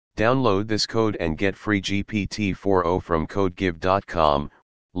Download this code and get free GPT-4o from codegive.com,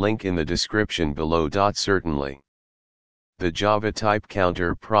 link in the description below. Certainly. The Java type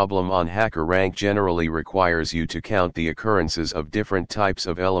counter problem on hackerrank generally requires you to count the occurrences of different types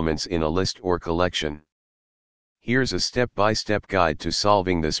of elements in a list or collection. Here's a step-by-step guide to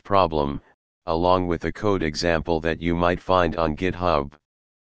solving this problem, along with a code example that you might find on GitHub.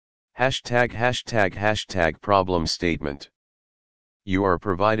 ## problem statement. You are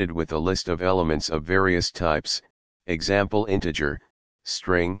provided with a list of elements of various types, example integer,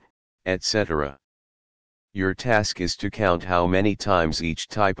 string, etc. Your task is to count how many times each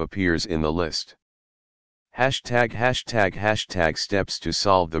type appears in the list. ### steps to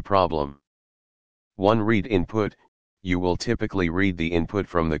solve the problem. 1. Read input. You will typically read the input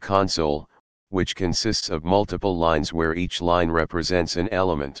from the console, which consists of multiple lines where each line represents an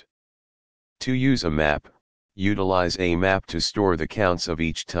element. 2. Use a map. Utilize a map to store the counts of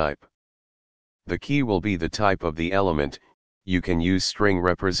each type. The key will be the type of the element. You can use string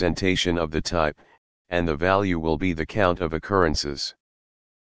representation of the type, and the value will be the count of occurrences.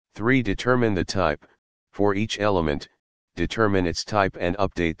 3. Determine the type. For each element, determine its type and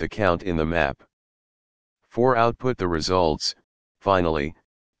update the count in the map. 4. Output the results. Finally,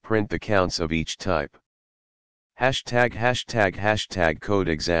 print the counts of each type. ### code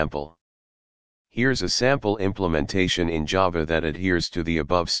example. Here's a sample implementation in Java that adheres to the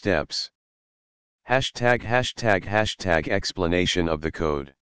above steps. ### explanation of the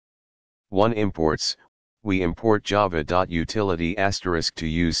code. 1. Imports. We import java.utility * to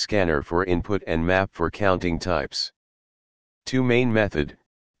use scanner for input and map for counting types. 2. Main method.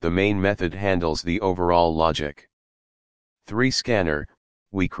 The main method handles the overall logic. 3. Scanner.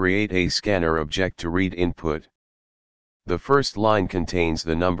 We create a scanner object to read input. The first line contains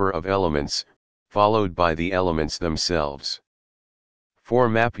the number of elements, followed by the elements themselves. 4.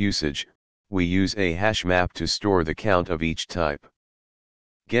 Map usage. We use a hash map to store the count of each type.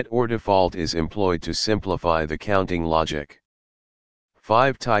 Get or default is employed to simplify the counting logic.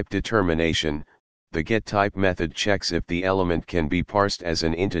 5. Type determination. The getType method checks if the element can be parsed as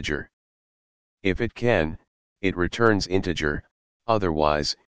an integer. If it can, it returns integer,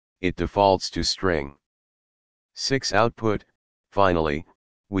 otherwise, it defaults to string. 6. Output. Finally,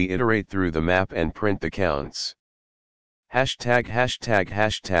 we iterate through the map and print the counts. ###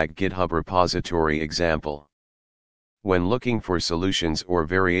 GitHub repository example. When looking for solutions or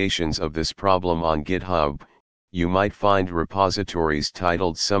variations of this problem on GitHub, you might find repositories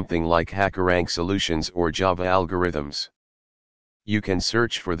titled something like hackerrank solutions or Java algorithms. You can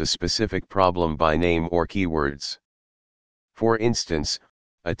search for the specific problem by name or keywords. For instance,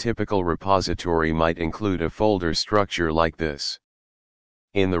 a typical repository might include a folder structure like this.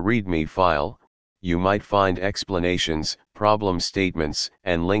 In the README file, you might find explanations, problem statements,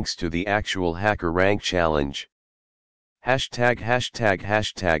 and links to the actual hackerrank challenge.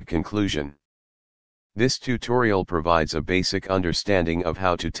 ### conclusion. This tutorial provides a basic understanding of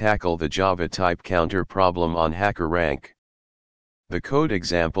how to tackle the Java type counter problem on hackerrank. The code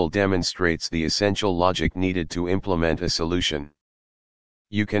example demonstrates the essential logic needed to implement a solution.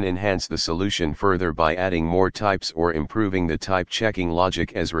 You can enhance the solution further by adding more types or improving the type checking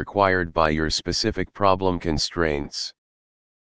logic as required by your specific problem constraints.